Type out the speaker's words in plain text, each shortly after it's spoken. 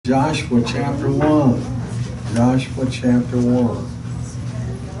Joshua chapter 1. Joshua chapter 1.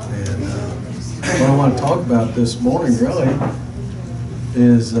 And what I want to talk about this morning really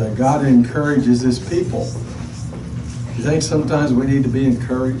is God encourages his people. You think sometimes we need to be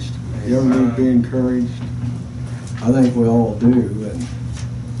encouraged? You ever need to be encouraged? I think we all do. And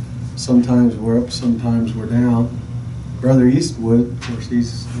sometimes we're up, sometimes we're down. Brother Eastwood, of course,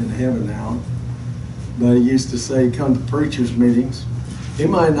 he's in heaven now, but he used to say, come to preachers' meetings. He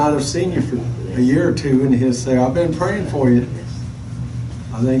might not have seen you for a year or two, and he'll say, I've been praying for you.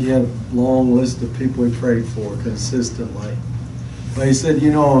 I think he had a long list of people he prayed for consistently. But he said,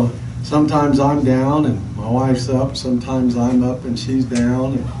 sometimes I'm down and my wife's up. Sometimes I'm up and she's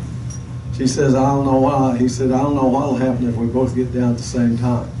down. And she says, I don't know why. He said, I don't know what'll happen if we both get down at the same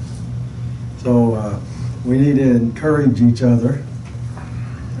time. So we need to encourage each other.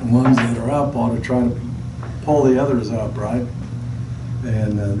 And ones that are up ought to try to pull the others up, right?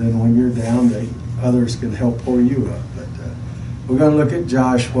 And then when you're down, others can help pull you up. But we're going to look at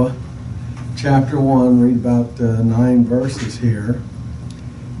Joshua chapter 1, read about 9 verses here.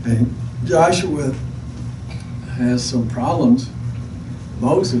 And Joshua has some problems.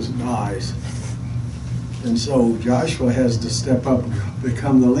 Moses dies. And so Joshua has to step up and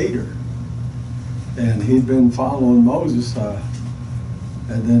become the leader. And he'd been following Moses,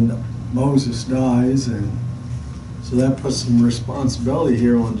 and then Moses dies, and so that puts some responsibility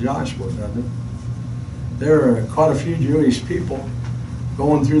here on Joshua, doesn't it? There are quite a few Jewish people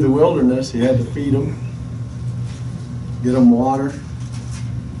going through the wilderness. He had to feed them, get them water.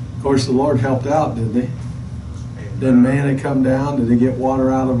 Of course, the Lord helped out, didn't he? Didn't manna come down? Did he get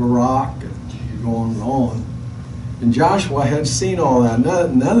water out of a rock? And going on. And Joshua had seen all that.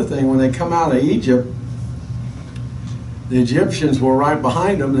 Another thing, when they come out of Egypt, the Egyptians were right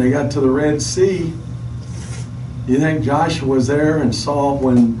behind them. They got to the Red Sea. You think Joshua was there and saw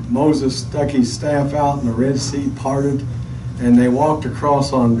when Moses stuck his staff out and the Red Sea parted and they walked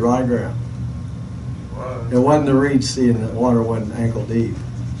across on dry ground? Wow. It wasn't the Red Sea and the water wasn't ankle deep.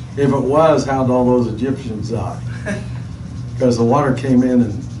 If it was, how'd all those Egyptians die? Because the water came in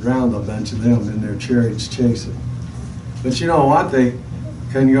and drowned a bunch of them in their chariots chasing. But you know what? They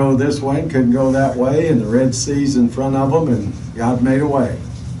couldn't go this way, couldn't go that way, and the Red Sea's in front of them, and God made a way.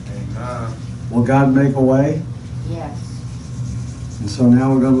 Amen. Will God make a way? Yes. And so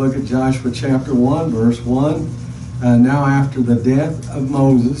now we're going to look at Joshua chapter 1, verse 1. Now after the death of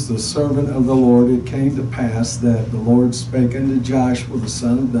Moses, the servant of the Lord, it came to pass that the Lord spake unto Joshua, the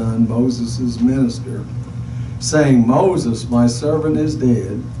son of Nun, Moses' minister, saying, Moses, my servant, is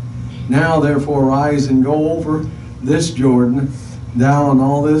dead. Now therefore rise and go over this Jordan, thou and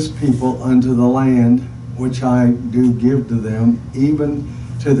all this people, unto the land which I do give to them, even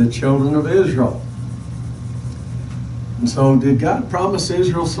to the children of Israel. And so did God promise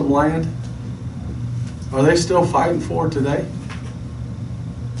Israel some land? Are they still fighting for it today?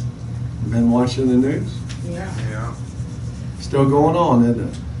 Been watching the news? Yeah. Still going on, isn't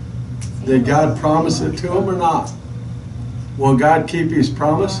it? Did God promise it to them or not? Will God keep his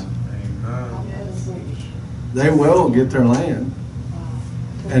promise? They will get their land.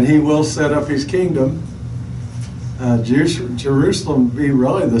 And he will set up his kingdom. Jerusalem will be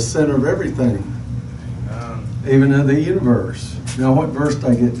really the center of everything. Even in the universe. Now, what verse did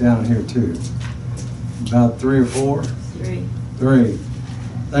I get down here to? About 3 or 4? 3.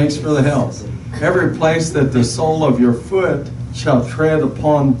 Thanks for the help. Every place that the sole of your foot shall tread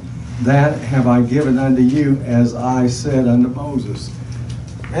upon, that have I given unto you, as I said unto Moses.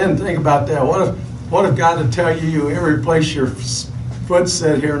 And think about that. What if God would tell you every place your foot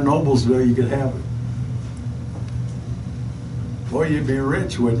set here in Noblesville, you could have it? Boy, you'd be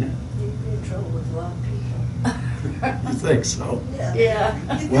rich, wouldn't you? You'd be in trouble with a lot of people. You think so? Yeah.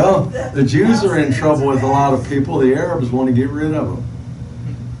 Well, the Jews are in trouble with a lot of people. The Arabs want to get rid of them.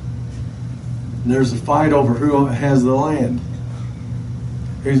 And there's a fight over who has the land.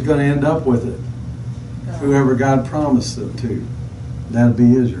 Who's going to end up with it? Whoever God promised it to. That'd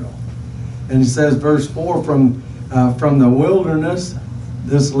be Israel. And it says, verse 4, from the wilderness,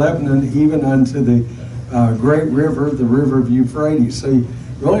 this Lebanon, even unto the great river, the river of Euphrates. So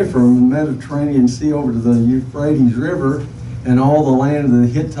really from the Mediterranean Sea over to the Euphrates River and all the land of the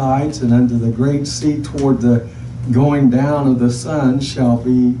Hittites and unto the great sea toward the going down of the sun shall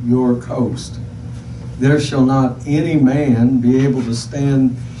be your coast. There shall not any man be able to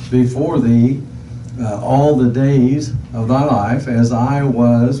stand before thee all the days of thy life. As I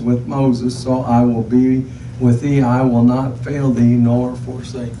was with Moses, so I will be with thee. I will not fail thee nor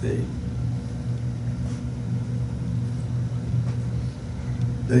forsake thee.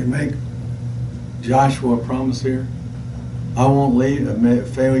 They make Joshua a promise here. I won't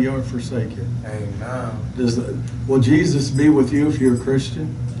fail you or forsake you. Amen. Will Jesus be with you if you're a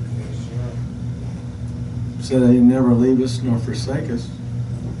Christian? Said He'd never leave us nor forsake us.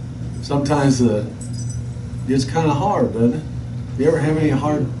 Sometimes it's kind of hard, doesn't it? You ever have any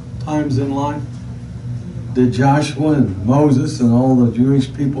hard times in life? Did Joshua and Moses and all the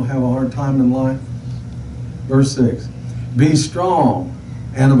Jewish people have a hard time in life? Verse 6. Be strong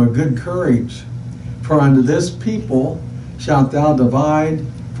and of a good courage, for unto this people shalt thou divide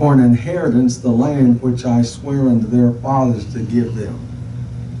for an inheritance the land which I swear unto their fathers to give them.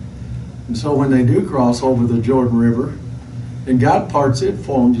 And so when they do cross over the Jordan River, and God parts it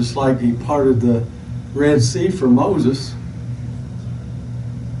for them just like He parted the Red Sea for Moses,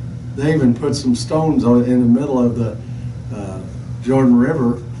 they even put some stones in the middle of the Jordan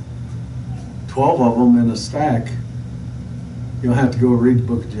River, 12 of them in a stack. You'll have to go read the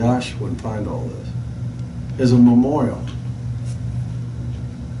book of Joshua and find all this. As a memorial.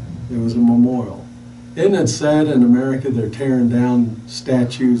 It was a memorial. Isn't it sad in America they're tearing down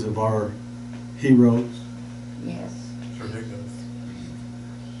statues of our heroes? Yes. It's ridiculous.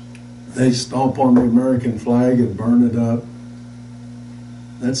 They stomp on the American flag and burn it up.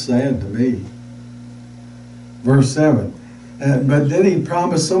 That's sad to me. Verse 7. But then He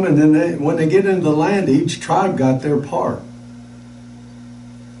promised them, and then when they get into the land, each tribe got their part.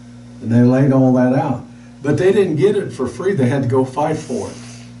 And they laid all that out. But they didn't get it for free. They had to go fight for it.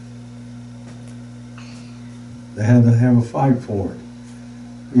 They had to have a fight for it.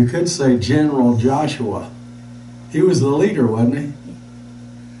 You could say General Joshua. He was the leader, wasn't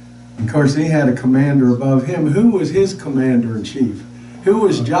he? Of course, he had a commander above him. Who was his commander-in-chief? Who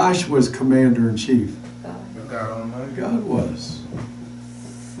was Joshua's commander-in-chief? God Almighty. God was.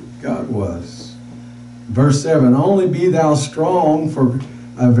 God was. Verse 7, only be thou strong for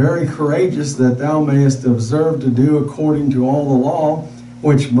very courageous, that thou mayest observe to do according to all the law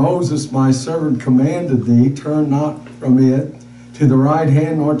which Moses my servant commanded thee. Turn not from it to the right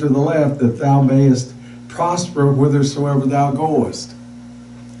hand nor to the left, that thou mayest prosper whithersoever thou goest.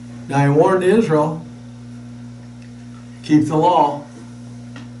 Now He warned Israel, keep the law.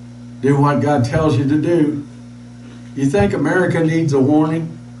 Do what God tells you to do. You think America needs a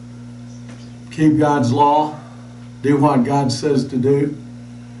warning? Keep God's law. Do what God says to do.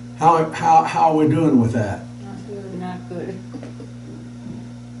 How are we doing with that? Not good. Not good.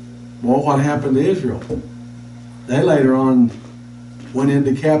 Well, what happened to Israel? They later on went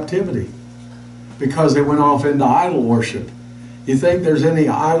into captivity because they went off into idol worship. You think there's any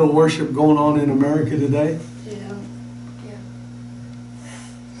idol worship going on in America today? Yeah.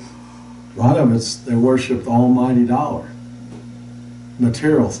 A lot of it's they worship the almighty dollar,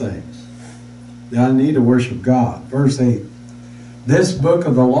 material things. They need to worship God. Verse 8, this book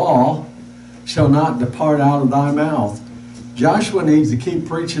of the law shall not depart out of thy mouth. Joshua needs to keep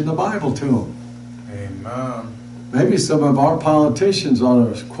preaching the Bible to them. Amen. Maybe some of our politicians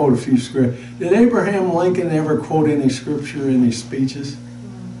ought to quote a few scriptures. Did Abraham Lincoln ever quote any scripture in his speeches?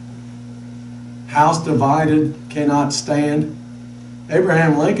 House divided cannot stand.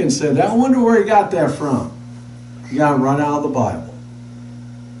 Abraham Lincoln said, I wonder where he got that from. He got it right out of the Bible.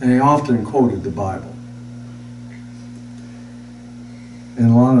 And he often quoted the Bible in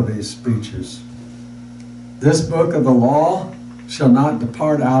a lot of his speeches. This book of the law shall not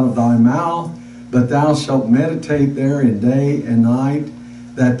depart out of thy mouth, but thou shalt meditate therein day and night,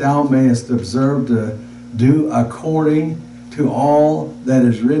 that thou mayest observe to do according to all that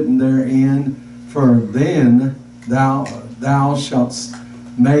is written therein. For then thou shalt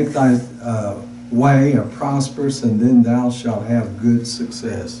make thy way a prosperous, and then thou shalt have good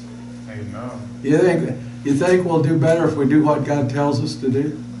success. Amen. You think we'll do better if we do what God tells us to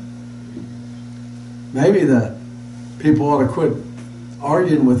do? Maybe the people ought to quit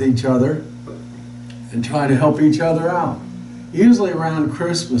arguing with each other and try to help each other out. Usually around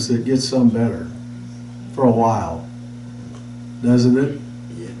Christmas it gets some better for a while, doesn't it?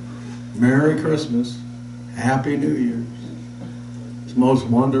 Yeah. Merry Christmas. Happy New Year. It's the most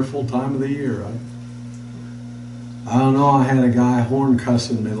wonderful time of the year, right? I don't know, I had a guy horn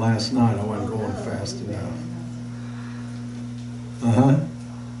cussing me last night. I wasn't going fast enough.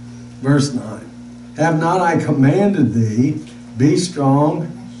 Verse 9. Have not I commanded thee, be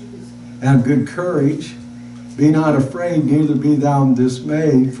strong, have good courage, be not afraid, neither be thou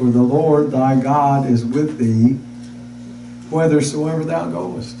dismayed, for the Lord thy God is with thee, whithersoever thou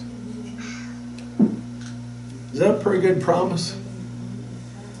goest. Is that a pretty good promise?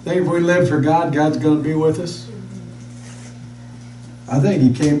 Think if we live for God, God's going to be with us? I think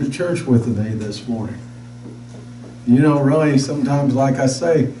He came to church with me this morning. You know, really, sometimes, like I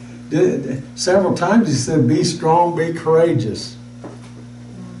say, Several times he said, be strong, be courageous.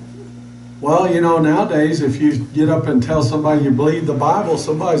 Well, you know, nowadays, if you get up and tell somebody you believe the Bible,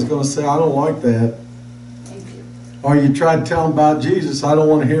 somebody's going to say, I don't like that. Or you try to tell them about Jesus, I don't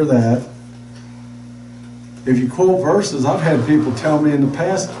want to hear that. If you quote verses, I've had people tell me in the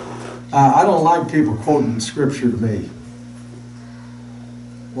past, I don't like people quoting scripture to me.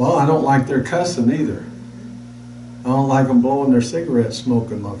 Well, I don't like their cussing either. I don't like them blowing their cigarette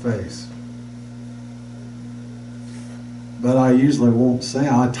smoke in my face. But I usually won't say,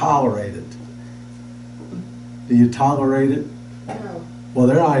 I tolerate it. Do you tolerate it? No. Well,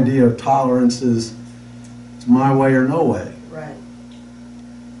 their idea of tolerance is it's my way or no way. Right.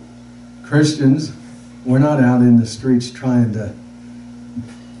 Christians, we're not out in the streets trying to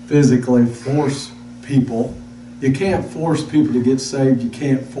physically force people. You can't force people to get saved. You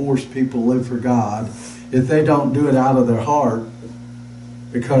can't force people to live for God. If they don't do it out of their heart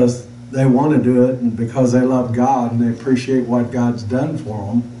because they want to do it and because they love God and they appreciate what God's done for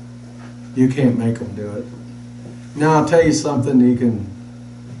them, you can't make them do it. Now, I'll tell you something, you can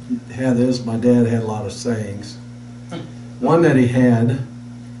have this. My dad had a lot of sayings. One that he had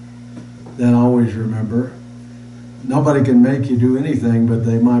that I always remember, nobody can make you do anything, but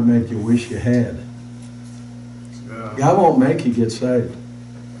they might make you wish you had. Yeah. God won't make you get saved.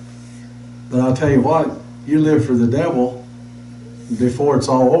 But I'll tell you what, you live for the devil, before it's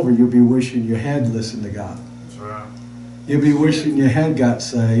all over, you'll be wishing you had listened to God. That's right. You'll be wishing you had got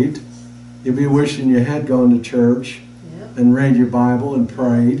saved. You'll be wishing you had gone to church Yep. and read your Bible and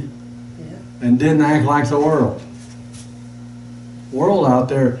prayed Yep. and didn't act like the world. World out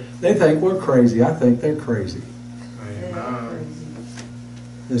there, they think we're crazy. I think they're crazy. They are Amen. crazy.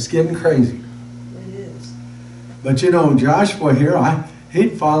 It's getting crazy. It is. But you know, Joshua here,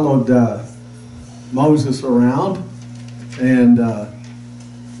 he'd followed Moses around and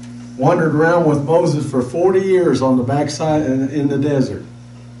wandered around with Moses for 40 years on the backside in the desert.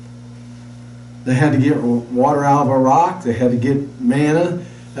 They had to get water out of a rock. They had to get manna.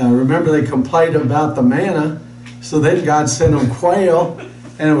 Remember, they complained about the manna. So then God sent them quail,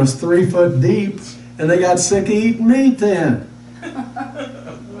 and it was 3 foot deep, and they got sick of eating meat then.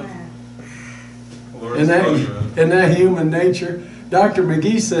 Wow. Lord's Isn't judgment. that human nature? Dr.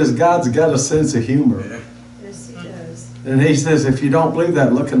 McGee says God's got a sense of humor. Yeah. Yes, he does. And he says, if you don't believe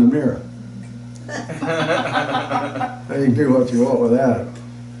that, look in the mirror. You can do what you want with that.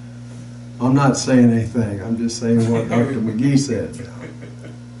 I'm not saying anything. I'm just saying what Dr. McGee said.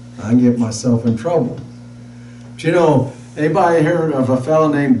 I can get myself in trouble. But you know, anybody heard of a fellow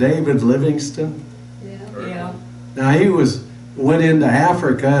named David Livingston? Yeah. Yeah. Now he went into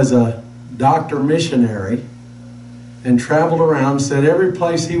Africa as a doctor missionary and traveled around, said every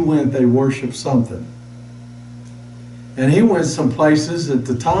place he went they worshiped something. And he went some places at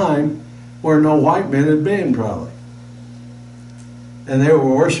the time where no white men had been probably. And they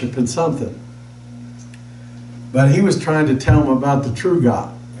were worshiping something. But he was trying to tell them about the true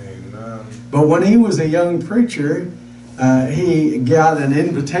God. Amen. But when he was a young preacher, he got an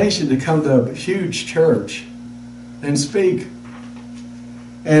invitation to come to a huge church and speak.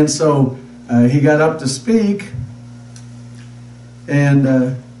 And so he got up to speak,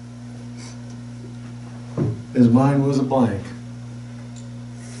 and his mind was a blank.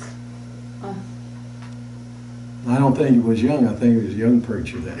 I don't think he was young. I think he was a young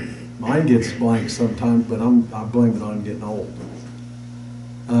preacher then. Mine gets blank sometimes, but I blame it on getting old.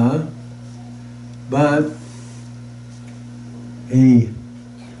 But he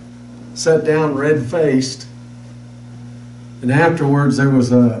sat down red-faced, and afterwards there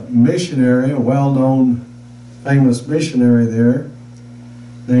was a missionary, a well-known, famous missionary there,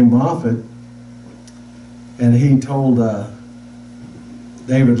 named Moffat, and he told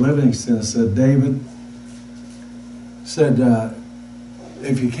David Livingston, said, David, said,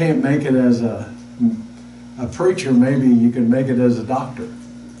 if you can't make it as a preacher, maybe you can make it as a doctor.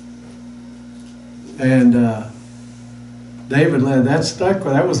 And David, that stuck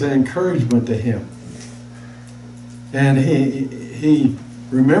with, that was an encouragement to him. And he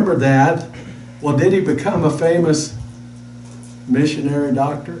remembered that. Well, did he become a famous missionary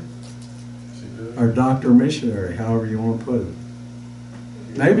doctor? She did. Or doctor missionary, however you want to put it.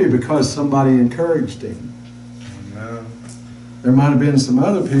 Maybe because somebody encouraged him. Amen. There might have been some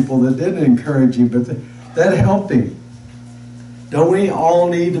other people that didn't encourage him, but that helped him. Don't we all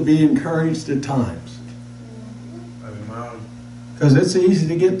need to be encouraged at times? Amen. Because it's easy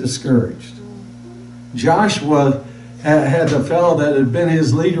to get discouraged. Joshua had a fellow that had been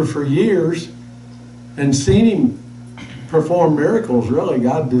his leader for years and seen him perform miracles. Really,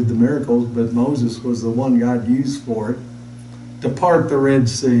 God did the miracles, but Moses was the one God used for it. to part the Red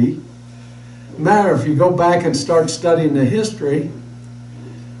Sea. Matter if you go back and start studying the history,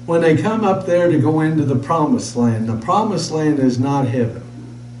 when they come up there to go into the promised land is not heaven.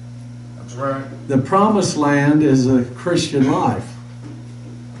 That's right. The promised land is a Christian life.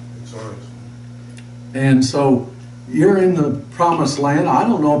 It's ours. And so you're in the promised land. I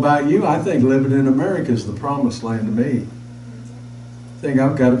don't know about you. I think living in America is the promised land to me. I think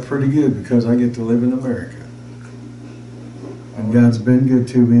I've got it pretty good because I get to live in America. And God's been good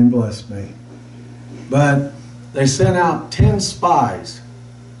to me and blessed me. But they sent out 10 spies,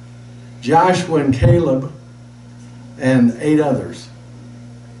 Joshua and Caleb and 8 others.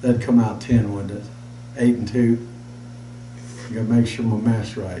 That'd come out 10, wouldn't it? 8 and 2. You gotta make sure my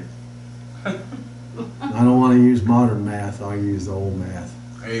math's right. I don't want to use modern math, I'll use the old math.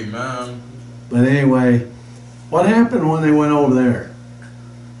 Amen. But anyway, what happened when they went over there?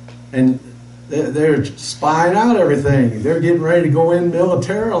 And they're spying out everything. They're getting ready to go in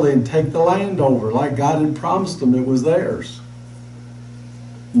militarily and take the land over like God had promised them it was theirs.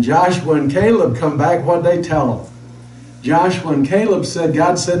 And Joshua and Caleb come back, what'd they tell them? Joshua and Caleb said,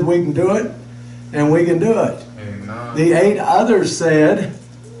 God said we can do it, and we can do it. Amen. The 8 others said,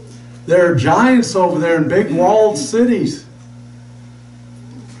 there are giants over there in big walled cities.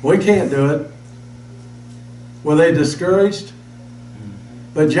 We can't do it. Were they discouraged?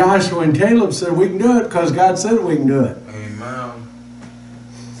 But Joshua and Caleb said, we can do it because God said we can do it. Amen.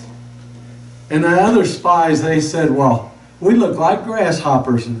 And the other spies, they said, well, we look like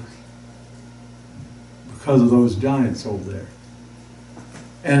grasshoppers because of those giants over there.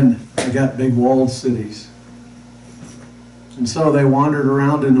 And they got big walled cities. And so they wandered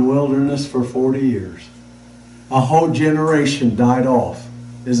around in the wilderness for 40 years. A whole generation died off.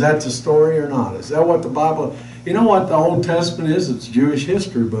 Is that the story or not? Is that what the Bible... You know what the Old Testament is? It's a Jewish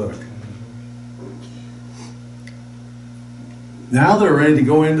history book. Now they're ready to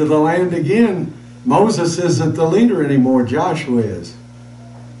go into the land again. Moses isn't the leader anymore. Joshua is.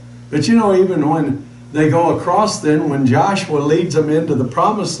 But you know, even when they go across then, when Joshua leads them into the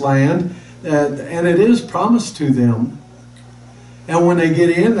promised land, and it is promised to them, and when they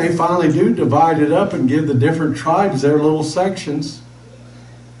get in, they finally do divide it up and give the different tribes their little sections.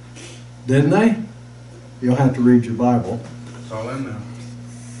 Didn't they? You'll have to read your Bible. It's all in there.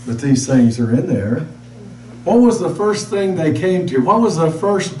 But these things are in there. What was the first thing they came to? What was the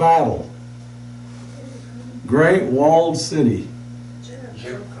first battle? Great walled city.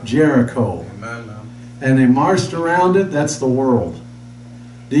 Jericho. Amen. And they marched around it. That's the world.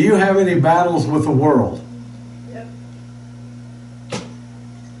 Do you have any battles with the world? Yep.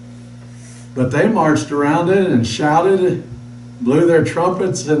 But they marched around it and shouted, blew their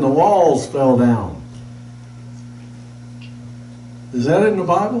trumpets, and the walls fell down. Is that in the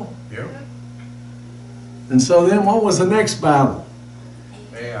Bible? Yep. And so then what was the next battle?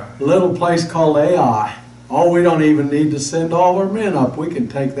 AI. A little place called Ai. Oh, we don't even need to send all our men up. We can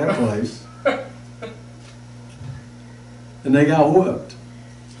take that place. And they got whooped.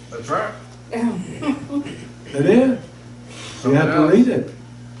 That's right. They did. You Something had to else. read it.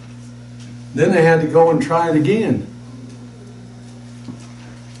 Then they had to go and try it again.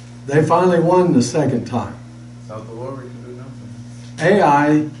 They finally won the second time. Without the Lord, we can do nothing.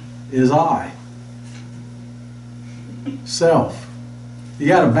 Ai is I. Self. You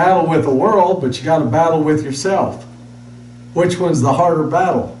got to battle with the world, but you got to battle with yourself. Which one's the harder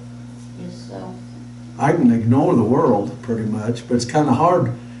battle? Yourself. I can ignore the world pretty much, but it's kind of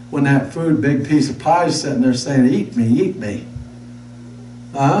hard when that food, big piece of pie is sitting there saying, eat me, eat me.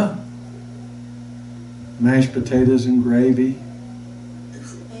 Huh? Mashed potatoes and gravy.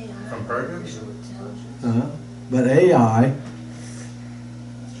 From Perkins? But AI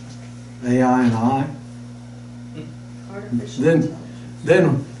and I. Artificial Then- intelligence.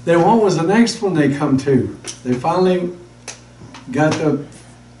 Then what was the next one they come to? They finally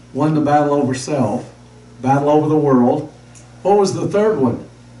won the battle over self, battle over the world. What was the third one?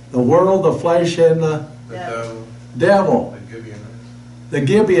 The world, the flesh, and the The Yeah. devil. devil. The Gibeonites. The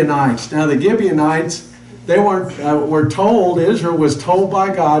Gibeonites. Now the Gibeonites, they were told, Israel was told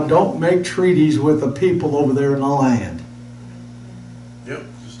by God, don't make treaties with the people over there in the land. Yep.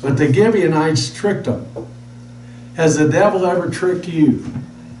 Just But the Gibeonites tricked them. Has the devil ever tricked you?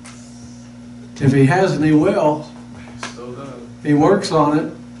 If he hasn't, he will. still does. He works on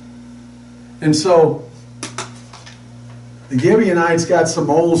it. And so the Gibeonites got some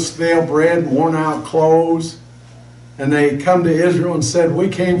old stale bread, worn out clothes, and they come to Israel and said, we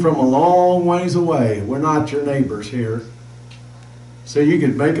came from a long ways away. We're not your neighbors here. So you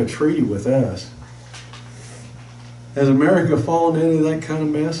could make a treaty with us. Has America fallen into that kind of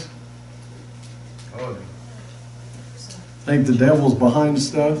mess? Oh, think the devil's behind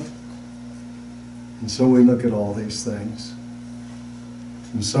stuff. And so we look at all these things.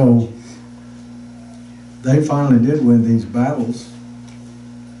 And so they finally did win these battles.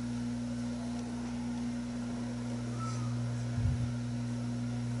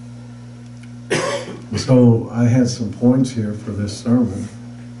 And so I had some points here for this sermon.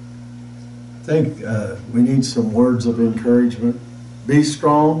 I think we need some words of encouragement. Be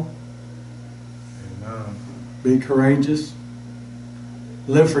strong. Amen. Be courageous.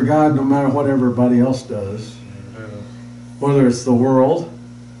 Live for God no matter what everybody else does. Amen. Whether it's the world.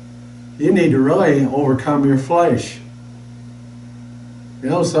 You need to really overcome your flesh. You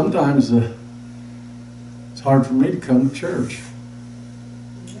know, sometimes it's hard for me to come to church.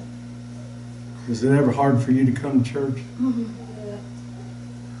 Is it ever hard for you to come to church? Yeah.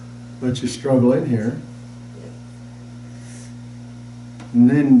 But you struggle in here. And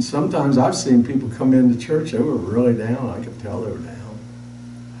then sometimes I've seen people come into church, they were really down. I could tell they were down.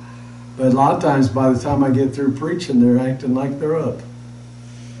 But a lot of times by the time I get through preaching, they're acting like they're up.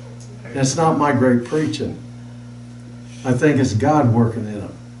 That's not my great preaching. I think it's God working in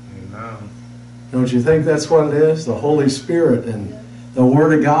them. Amen. Don't you think that's what it is? The Holy Spirit and the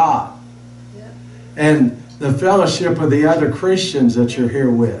Word of God. Yeah. And the fellowship of the other Christians that you're here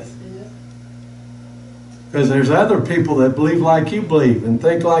with. Yeah. Because there's other people that believe like you believe and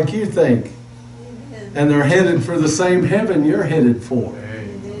think like you think. Amen. And they're headed for the same heaven you're headed for.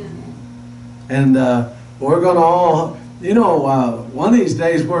 Amen. And we're going to all, you know, one of these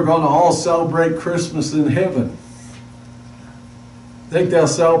days we're going to all celebrate Christmas in heaven. Think they'll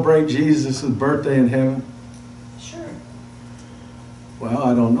celebrate Jesus' birthday in heaven? Sure. Well,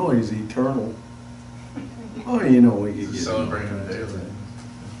 I don't know. He's eternal. Oh, you know, we could Just get celebrating him daily.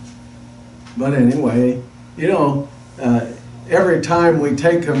 But anyway, you know, every time we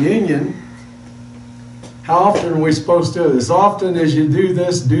take communion, how often are we supposed to do it? As often as you do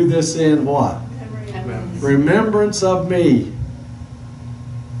this in what? Remembrance of me.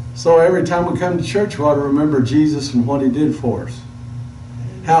 So every time we come to church, we ought to remember Jesus and what He did for us.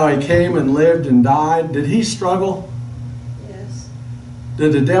 How He came and lived and died. Did He struggle? Yes.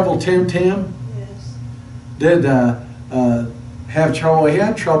 Did the devil tempt Him? Yes. Did have trouble? He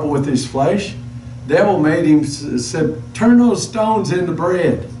had trouble with his flesh. Devil made him, said, turn those stones into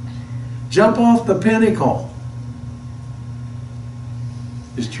bread. Jump off the pinnacle.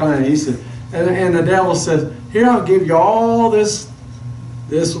 He's trying, he said, and the devil said, here, I'll give you all this,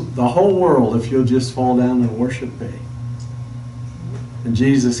 the whole world if you'll just fall down and worship me. And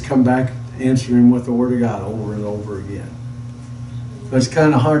Jesus come back answering him with the Word of God over and over again. But it's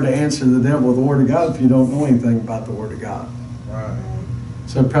kind of hard to answer the devil with the Word of God if you don't know anything about the Word of God. Right.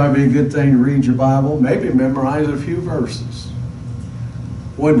 So it'd probably be a good thing to read your Bible, maybe memorize a few verses.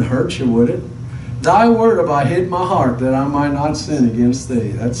 Wouldn't hurt you, would it? Thy word have I hid in my heart that I might not sin against thee.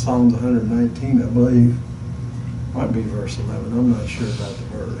 That's Psalms 119, I believe. Might be verse 11. I'm not sure about the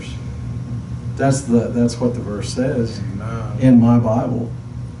verse. That's what the verse says Amen. in my Bible.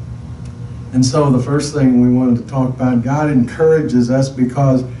 And so the first thing we wanted to talk about, God encourages us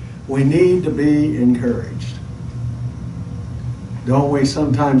because we need to be encouraged. Don't we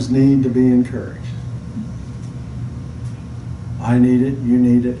sometimes need to be encouraged? I need it, you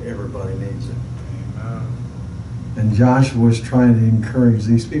need it, everybody needs it. Amen. And Joshua was trying to encourage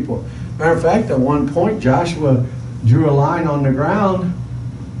these people. Matter of fact, at one point, Joshua drew a line on the ground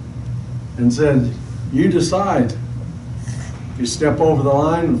and said, you decide. You step over the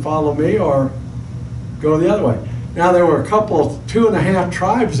line and follow me or go the other way. Now there were a couple, 2.5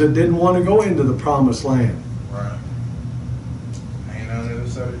 tribes that didn't want to go into the promised land. Right. Ain't on the other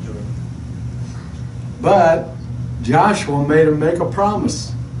side of Jordan. But Joshua made them make a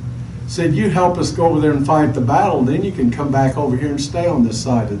promise. Said, you help us go over there and fight the battle, then you can come back over here and stay on this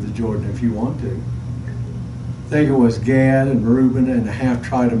side of the Jordan if you want to. I think it was Gad and Reuben and a half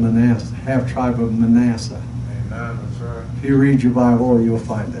tribe of Manasseh. Amen. That's right. If you read your Bible, you'll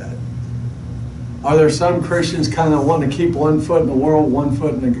find that. Are there some Christians kind of want to keep one foot in the world, one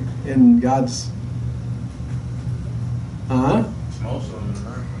foot in God's? Most of them,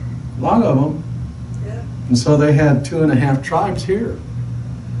 right? A lot of them. Yeah. And so they had 2.5 tribes here.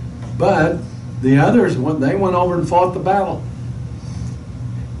 But the others, they went over and fought the battle.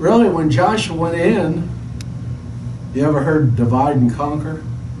 Really, when Joshua went in, you ever heard divide and conquer?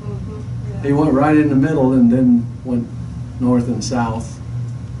 Yeah. He went right in the middle and then went north and south.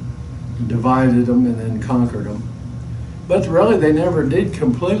 Divided them and then conquered them. But really, they never did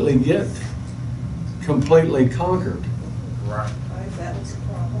completely get completely conquered. Right. Right, that was a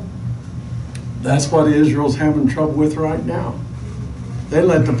problem. That's what Israel's having trouble with right now. They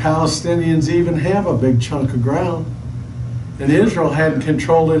let the Palestinians even have a big chunk of ground. And Israel hadn't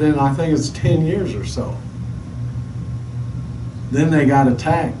controlled it in, I think it's 10 years or so. Then they got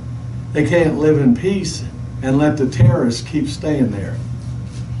attacked. They can't live in peace and let the terrorists keep staying there.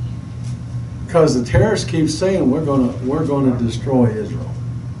 Because the terrorists keep saying we're gonna destroy Israel.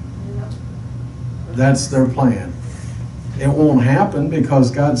 Yep. That's their plan. It won't happen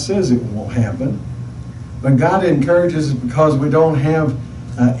because God says it won't happen. But God encourages it because we don't have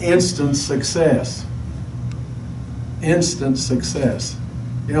instant success. Instant success.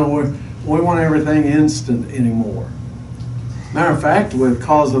 You know, we want everything instant anymore. Matter of fact,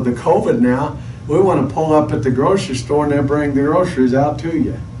 because of the COVID now, we want to pull up at the grocery store and they'll bring the groceries out to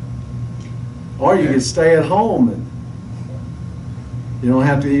you. Or you can stay at home and you don't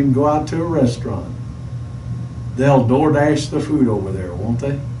have to even go out to a restaurant. They'll DoorDash the food over there, won't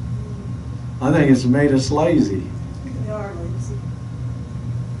they? I think it's made us lazy. We are lazy.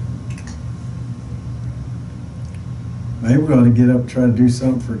 Maybe we ought to get up and try to do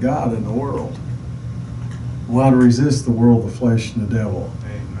something for God in the world. We ought to resist the world, the flesh, and the devil.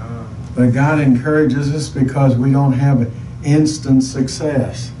 Amen. But God encourages us because we don't have instant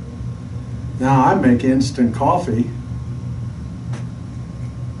success. Now, I make instant coffee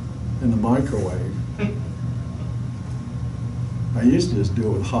in the microwave. I used to just do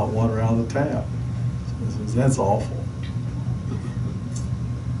it with hot water out of the tap. That's awful.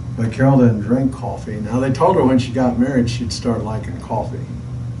 But Carol doesn't drink coffee. Now, they told her when she got married she'd start liking coffee.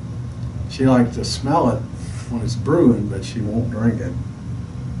 She liked to smell it when it's brewing, but she won't drink it.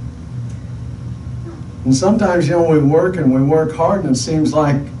 And sometimes, you know, we work hard and it seems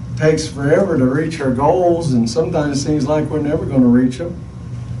like it takes forever to reach our goals, and sometimes it seems like we're never going to reach them.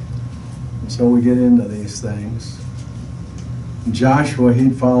 And so we get into these things. And Joshua,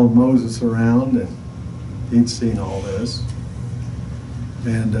 he'd followed Moses around and he'd seen all this.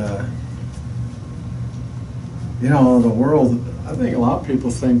 And, you know, the world, I think a lot of people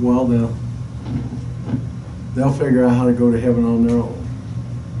think, well, they'll figure out how to go to heaven on their own.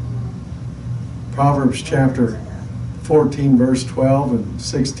 Proverbs chapter 14, verse 12 and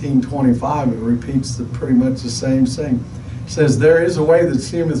 16:25, it repeats pretty much the same thing. It says, there is a way that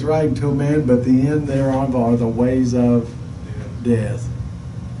seemeth right to a man, but the end thereof are the ways of death.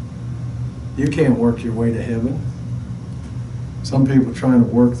 You can't work your way to heaven. Some people trying to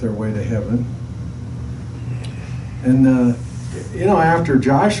work their way to heaven. And, you know, after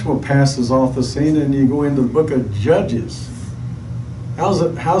Joshua passes off the scene and you go into the book of Judges, how's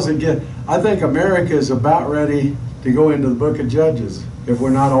it get? I think America is about ready to go into the book of Judges if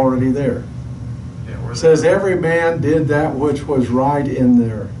we're not already there. It says every man did that which was right in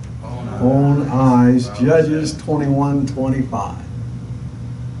their own eyes. Judges 21:25.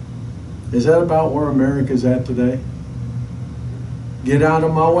 Is that about where America's at today? Get out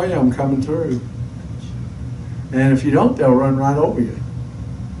of my way, I'm coming through. And if you don't, they'll run right over you.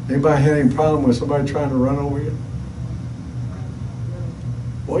 Anybody had any problem with somebody trying to run over you?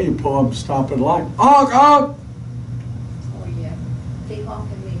 Well, you pull up and stop at a light. Honk, honk! Oh, yeah. They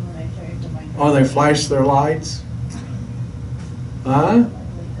honk at me when I turn to my. Or they flash their lights. Huh?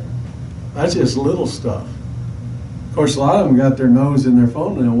 That's just little stuff. Of course, a lot of them got their nose in their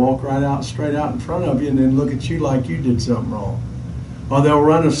phone and they'll walk right out, straight out in front of you and then look at you like you did something wrong. Or they'll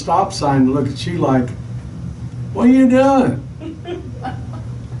run a stop sign and look at you like, what are you doing?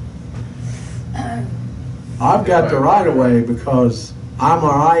 I've got the right of way because I'm all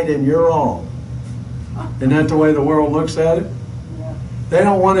right and you're wrong. Isn't that the way the world looks at it? Yeah. They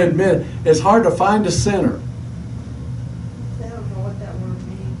don't want to admit. It's hard to find a sinner. They don't know what that word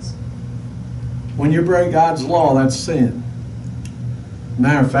means. When you break God's law, that's sin.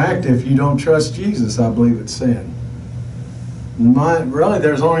 Matter of fact, if you don't trust Jesus, I believe it's sin. Really,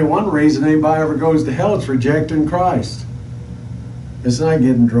 there's only one reason anybody ever goes to hell. It's rejecting Christ. It's not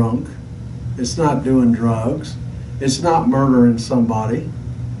getting drunk. It's not doing drugs. It's not murdering somebody.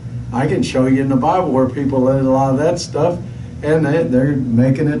 I can show you in the Bible where people did a lot of that stuff, and they're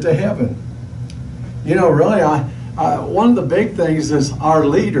making it to heaven. You know, really, one of the big things is our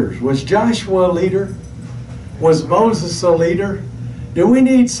leaders. Was Joshua a leader? Was Moses a leader? Do we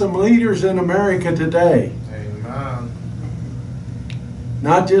need some leaders in America today? Amen.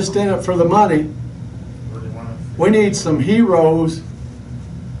 Not just in it for the money. What do you want to? We need some heroes,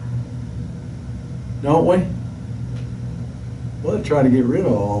 don't we? Well, they try to get rid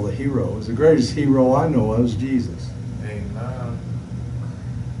of all the heroes. The greatest hero I know of is Jesus. Amen.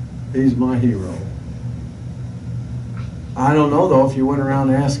 He's my hero. I don't know, though, if you went around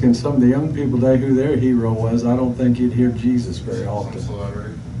asking some of the young people today who their hero was, I don't think you'd hear Jesus very Some often.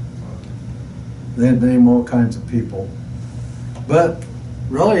 celebrity. They'd name all kinds of people. But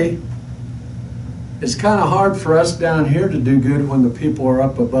really, It's kind of hard for us down here to do good when the people are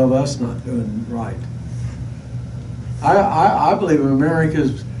up above us not doing right. I believe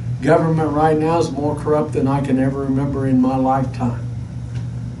America's government right now is more corrupt than I can ever remember in my lifetime.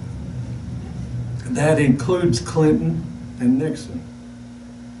 That includes Clinton and Nixon.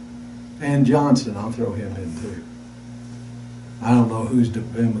 And Johnson, I'll throw him in too. I don't know who's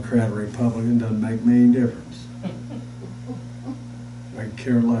Democrat or Republican, doesn't make me any difference. I could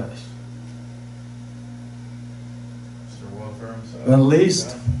care less. Mr. Welfare himself. But at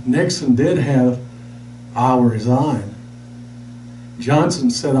least Nixon did have, I'll resign.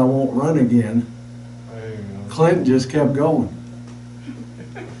 Johnson said, I won't run again. There you go. Clinton just kept going.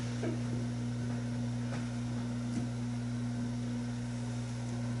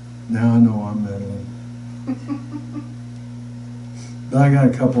 Now I know I'm meddling. But I got a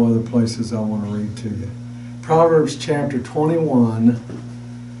couple other places I want to read to you. Proverbs chapter 21,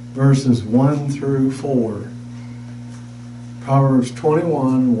 verses 1 through 4. Proverbs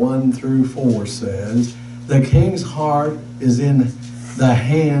 21, 1 through 4 says, the king's heart is in the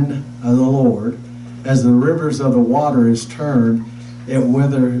hand of the Lord, as the rivers of the water is turned, it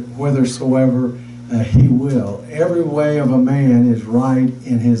whithersoever he will. Every way of a man is right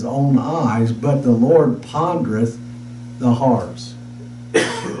in his own eyes, but the Lord pondereth the hearts.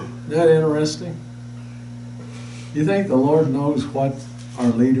 Isn't that interesting? You think the Lord knows what our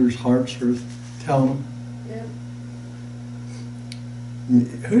leaders' hearts are telling Yep. them?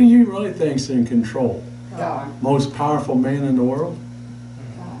 Who do you really think's in control? God. Most powerful man in the world?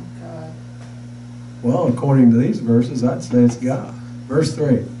 God. Well, according to these verses, I'd say it's God. Verse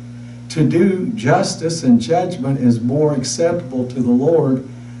 3. To do justice and judgment is more acceptable to the Lord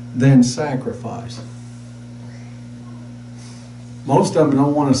than sacrifice. Most of them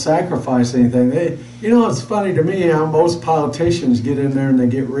don't want to sacrifice anything. It's funny to me how most politicians get in there and they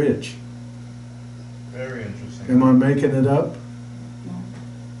get rich. Very interesting. Am I making it up?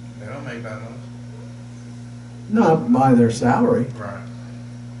 They don't make that much. Not by their salary, Right.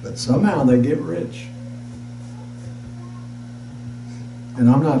 but somehow they get rich. And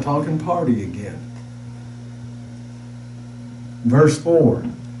I'm not talking party again. Verse 4.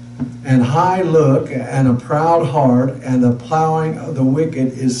 And high look and a proud heart and the plowing of the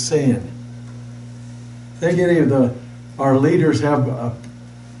wicked is sin. Think any of our leaders have a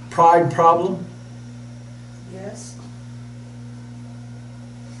pride problem? Yes.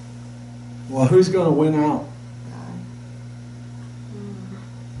 Well, who's going to win out?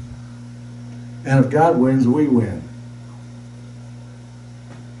 And if God wins, we win.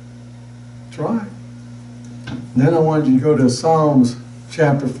 That's right. Then I wanted you to go to Psalms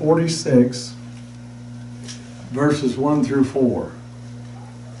chapter 46, verses 1 through 4.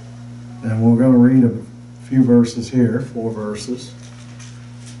 And we're going to read a few verses here, 4 verses.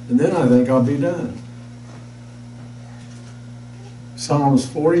 And then I think I'll be done. Psalms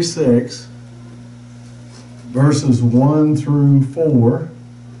 46, verses 1 through 4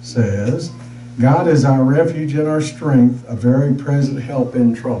 says, God is our refuge and our strength, a very present help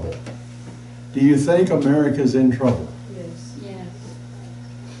in trouble. Do you think America's in trouble? Yes. Yes.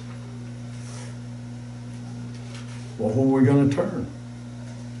 Well, who are we going to turn?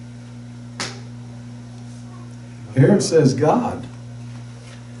 Here it says God.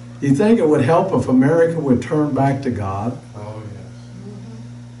 Do you think it would help if America would turn back to God? Oh, yes.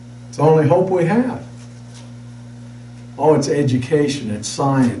 It's the only hope we have. Oh, it's education, it's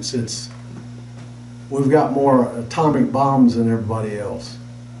science, we've got more atomic bombs than everybody else.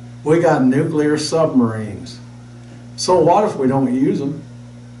 We got nuclear submarines. So what if we don't use them?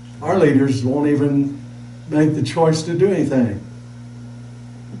 Our leaders won't even make the choice to do anything.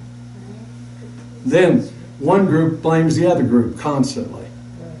 Then one group blames the other group constantly.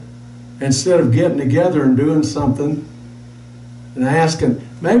 Instead of getting together and doing something and asking,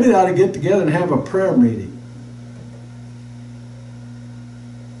 maybe they ought to get together and have a prayer meeting.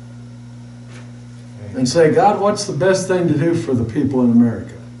 And say, God, what's the best thing to do for the people in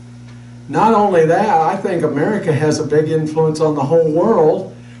America? Not only that, I think America has a big influence on the whole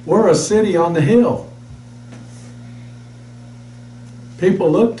world. We're a city on the hill. People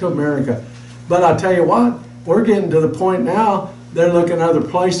look to America. But I tell you what, we're getting to the point now, they're looking other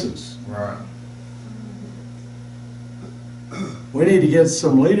places. Right. We need to get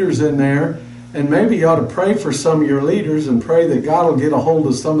some leaders in there, and maybe you ought to pray for some of your leaders and pray that God will get a hold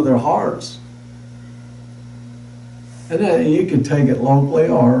of some of their hearts. And then you can take it locally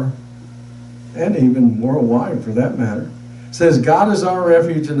and even worldwide for that matter. It says, God is our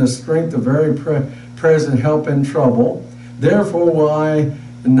refuge and the strength, a very present help in trouble. Therefore will I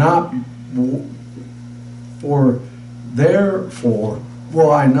not,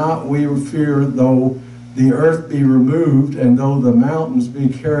 Why not we fear though the earth be removed and though the mountains be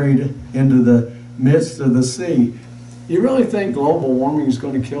carried into the midst of the sea? You really think global warming is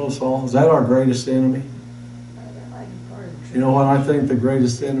going to kill us all? Is that our greatest enemy? You know what I think the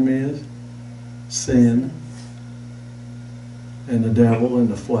greatest enemy is? Sin and the devil and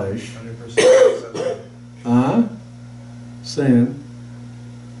the flesh. 100%. Sin.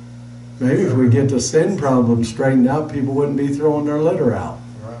 Maybe if we get the sin problem straightened out, people wouldn't be throwing their litter out.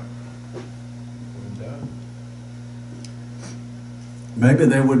 Right. Wouldn't doubt. Maybe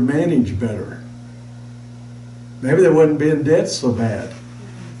they would manage better. Maybe they wouldn't be in debt so bad.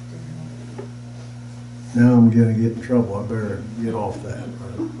 Now I'm going to get in trouble. I better get off that.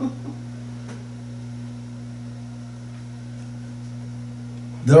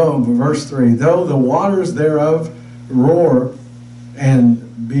 Though, verse 3, though the waters thereof roar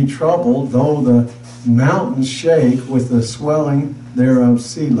and be troubled, though the mountains shake with the swelling thereof,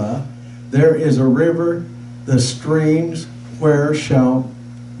 Selah, there is a river, the streams where shall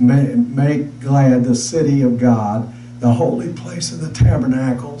make glad the city of God, the holy place of the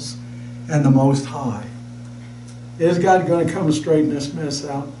tabernacles and the Most High. Is God going to come and straighten this mess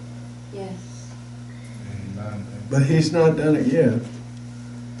out? Yes. Amen. But He's not done it yet.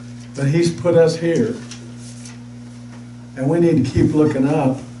 But He's put us here. And we need to keep looking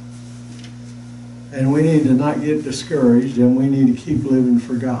up. And we need to not get discouraged. And we need to keep living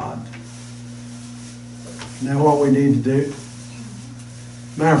for God. Now what we need to do?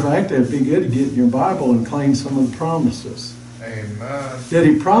 Matter of fact, it'd be good to get in your Bible and claim some of the promises. Amen. Did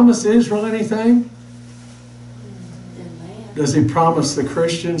He promise Israel anything? The land. Does He promise the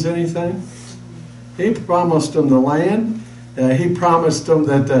Christians anything? He promised them the land. He promised them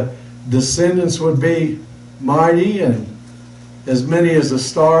that the descendants would be mighty and as many as the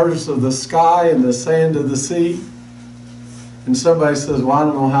stars of the sky and the sand of the sea. And somebody says, well, I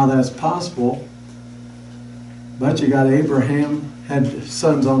don't know how that's possible. But you got Abraham had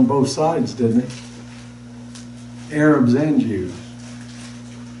sons on both sides, didn't he? Arabs and Jews.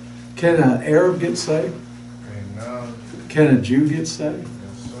 Can an Arab get saved? Amen. Can a Jew get saved?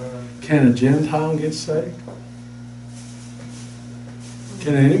 Yes, sir. Can a Gentile get saved?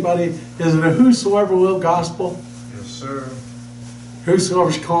 Can anybody? Is it a whosoever will gospel? Yes, sir.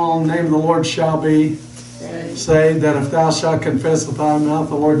 Whosoever shall call on the name of the Lord shall be saved. That if thou shalt confess with thy mouth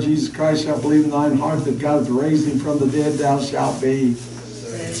the Lord Jesus Christ, shalt believe in thine heart that God hath raised him from the dead, thou shalt be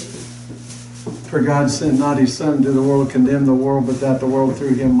saved. For God sent not his Son into the world to condemn the world, but that the world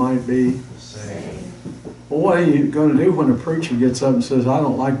through him might be Saved. Well, what are you going to do when a preacher gets up and says, I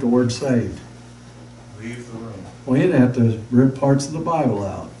don't like the word saved? Leave the room. Well, you'd have to rip parts of the Bible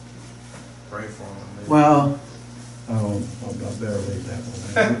out. Pray for him. Well, I'll better leave that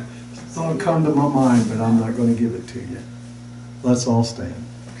one. Thought it'd come to my mind, but I'm not going to give it to you. Let's all stand.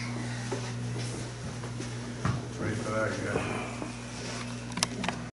 Pray for that guy.